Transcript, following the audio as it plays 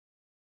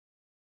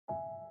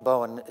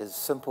Bowen is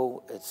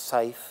simple, it's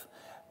safe,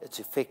 it's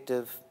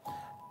effective,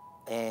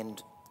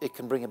 and it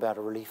can bring about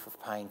a relief of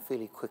pain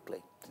fairly quickly.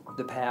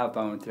 The power of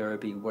Bowen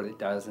therapy, what it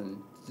does,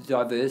 and the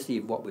diversity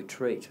of what we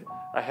treat.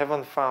 I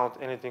haven't found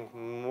anything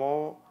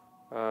more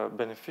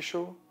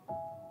beneficial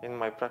in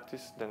my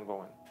practice than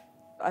Bowen.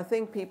 I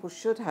think people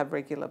should have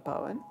regular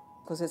Bowen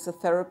because it's a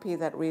therapy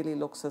that really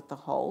looks at the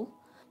whole.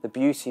 The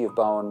beauty of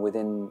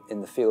Bowen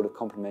in the field of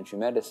complementary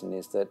medicine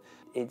is that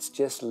it's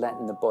just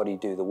letting the body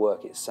do the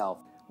work itself.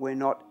 We're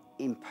not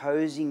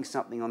imposing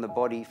something on the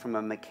body from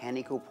a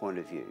mechanical point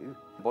of view,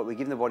 but we're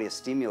giving the body a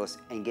stimulus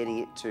and getting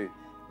it to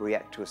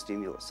react to a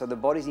stimulus. So the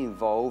body's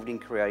involved in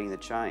creating the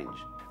change.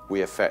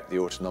 We affect the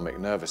autonomic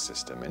nervous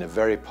system in a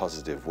very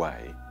positive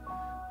way,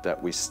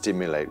 that we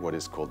stimulate what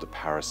is called the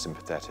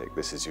parasympathetic.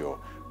 This is your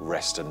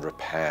rest and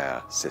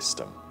repair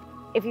system.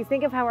 If you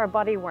think of how our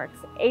body works,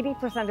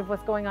 80% of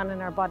what's going on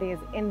in our body is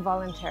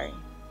involuntary.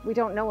 We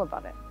don't know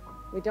about it.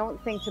 We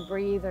don't think to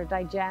breathe or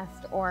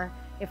digest, or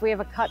if we have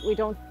a cut, we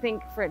don't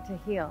think for it to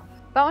heal.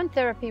 Bowen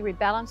therapy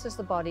rebalances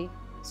the body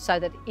so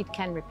that it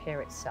can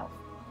repair itself.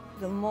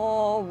 The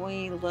more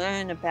we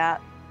learn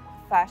about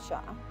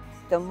fascia,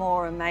 the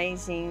more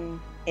amazing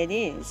it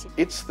is.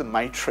 It's the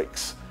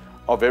matrix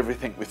of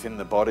everything within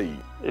the body.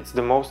 It's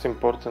the most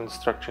important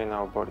structure in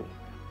our body.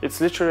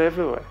 It's literally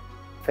everywhere.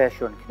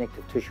 Fascia and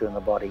connective tissue in the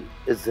body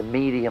is the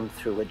medium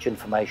through which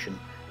information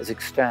is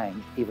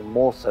exchanged, even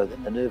more so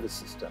than the nervous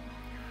system.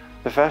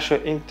 The fascia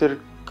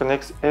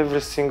interconnects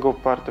every single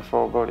part of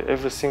our body,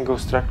 every single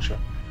structure.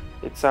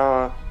 It's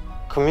our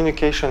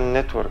communication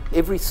network.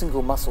 Every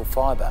single muscle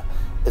fibre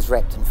is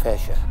wrapped in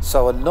fascia.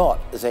 So a knot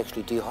is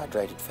actually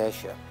dehydrated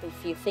fascia.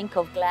 If you think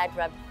of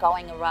GladRap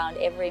going around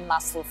every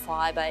muscle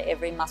fibre,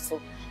 every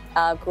muscle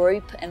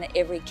group and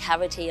every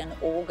cavity and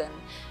organ,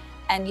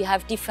 and you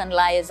have different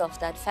layers of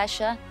that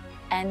fascia,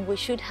 and we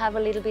should have a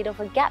little bit of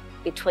a gap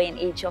between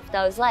each of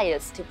those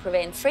layers to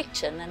prevent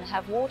friction and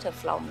have water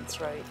flowing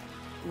through.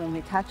 When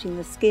we're touching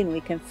the skin, we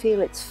can feel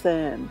it's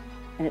firm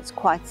and it's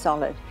quite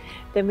solid.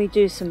 Then we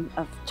do some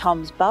of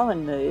Tom's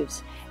Bowen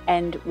moves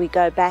and we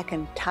go back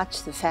and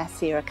touch the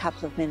fascia a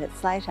couple of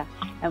minutes later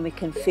and we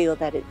can feel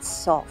that it's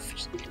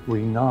soft.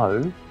 We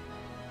know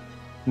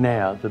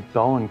now that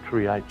Bowen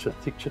creates a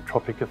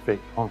thixotropic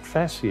effect on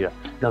fascia.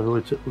 In other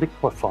words, it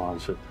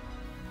liquefies it.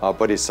 Our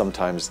body is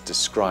sometimes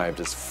described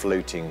as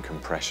floating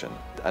compression,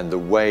 and the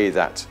way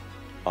that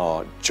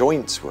our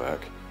joints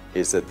work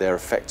is that they're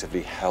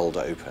effectively held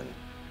open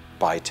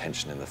by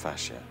tension in the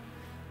fascia.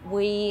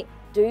 We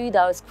do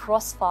those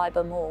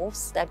cross-fibre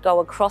moves that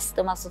go across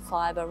the muscle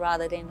fibre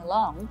rather than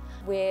along,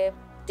 where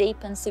deep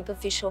and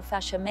superficial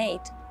fascia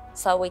meet,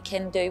 so we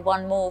can do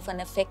one move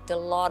and affect a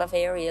lot of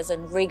areas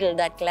and wriggle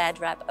that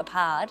GladRap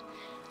apart,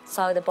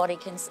 so the body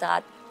can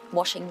start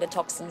washing the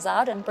toxins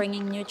out and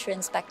bringing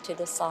nutrients back to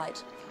the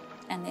site,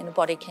 and then the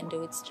body can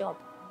do its job.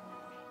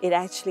 It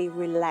actually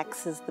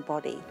relaxes the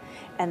body,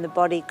 and the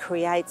body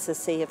creates a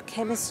sea of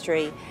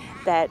chemistry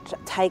that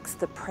takes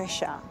the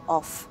pressure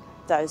off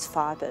those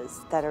fibres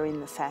that are in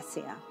the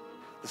fascia.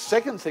 The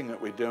second thing that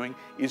we're doing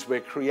is we're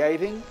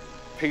creating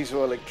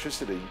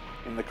piezoelectricity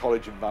in the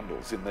collagen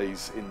bundles, in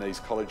these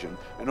collagen,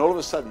 and all of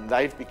a sudden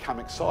they've become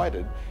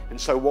excited, and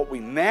so what we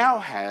now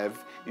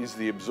have is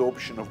the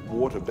absorption of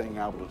water being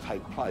able to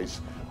take place,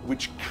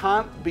 which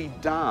can't be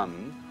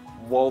done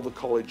while the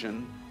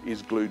collagen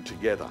is glued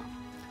together.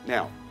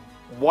 Now,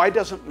 why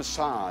doesn't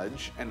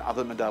massage and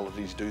other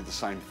modalities do the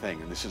same thing?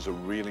 And this is a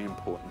really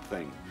important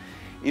thing,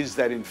 is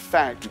that in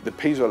fact the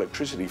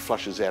piezoelectricity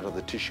flushes out of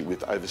the tissue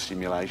with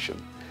overstimulation.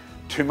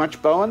 Too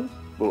much Bowen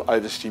will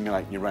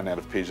overstimulate and you run out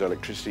of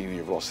piezoelectricity and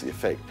you've lost the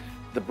effect.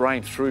 The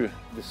brain, through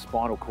the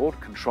spinal cord,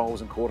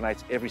 controls and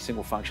coordinates every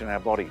single function in our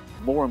body.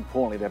 More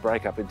importantly, they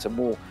break up into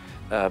more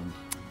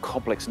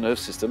complex nerve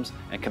systems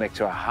and connect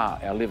to our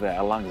heart, our liver,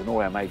 our lungs and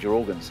all our major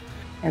organs.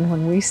 And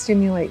when we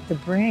stimulate the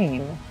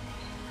brain,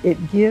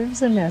 it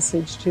gives a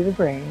message to the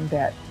brain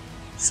that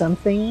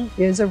something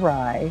is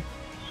awry,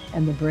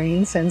 and the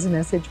brain sends a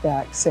message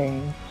back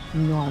saying,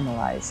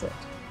 normalize it.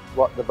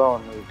 What the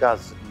Bowen move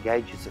does is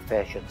engages the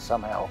fascia and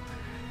somehow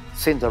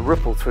sends a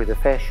ripple through the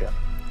fascia.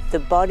 The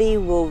body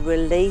will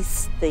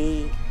release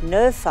the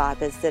nerve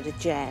fibres that are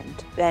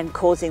jammed and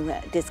causing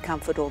the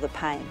discomfort or the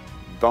pain.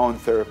 Bowen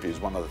therapy is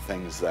one of the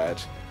things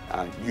that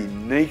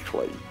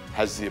uniquely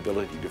has the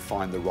ability to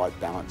find the right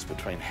balance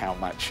between how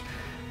much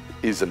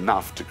is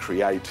enough to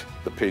create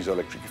the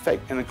piezoelectric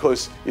effect. And of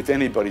course, if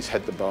anybody's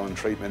had the Bowen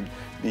treatment,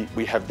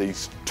 we have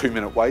these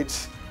 2-minute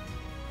waits.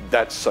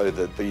 That's so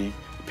that the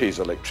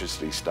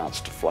piezoelectricity starts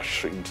to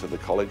flush into the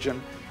collagen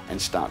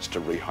and starts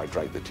to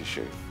rehydrate the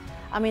tissue.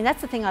 I mean,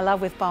 that's the thing I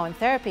love with Bowen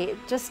therapy. It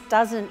just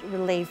doesn't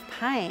relieve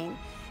pain.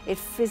 It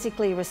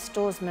physically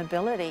restores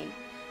mobility.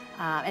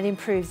 It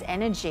improves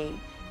energy.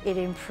 It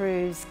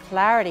improves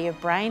clarity of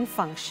brain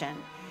function.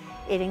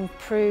 It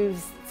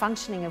improves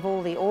functioning of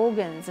all the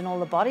organs and all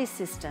the body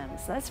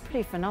systems. That's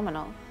pretty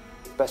phenomenal.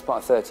 Best part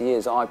of 30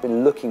 years, I've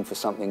been looking for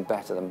something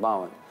better than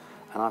Bowen,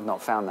 and I've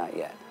not found that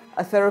yet.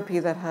 A therapy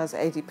that has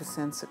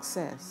 80%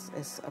 success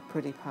is a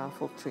pretty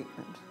powerful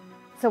treatment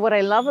So what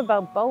I love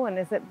about Bowen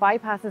is it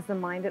bypasses the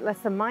mind. It lets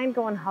the mind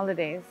go on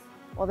holidays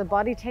while the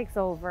body takes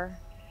over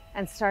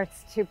and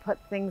starts to put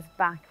things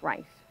back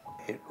right.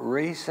 It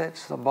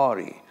resets the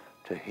body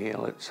to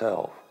heal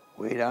itself.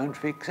 We don't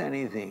fix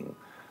anything.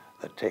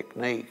 The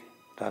technique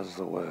does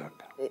the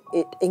work.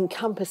 It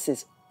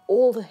encompasses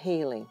all the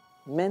healing,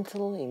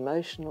 mental,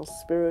 emotional,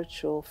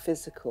 spiritual,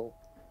 physical,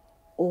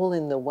 all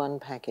in the one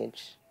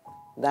package.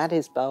 That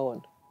is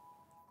Bowen.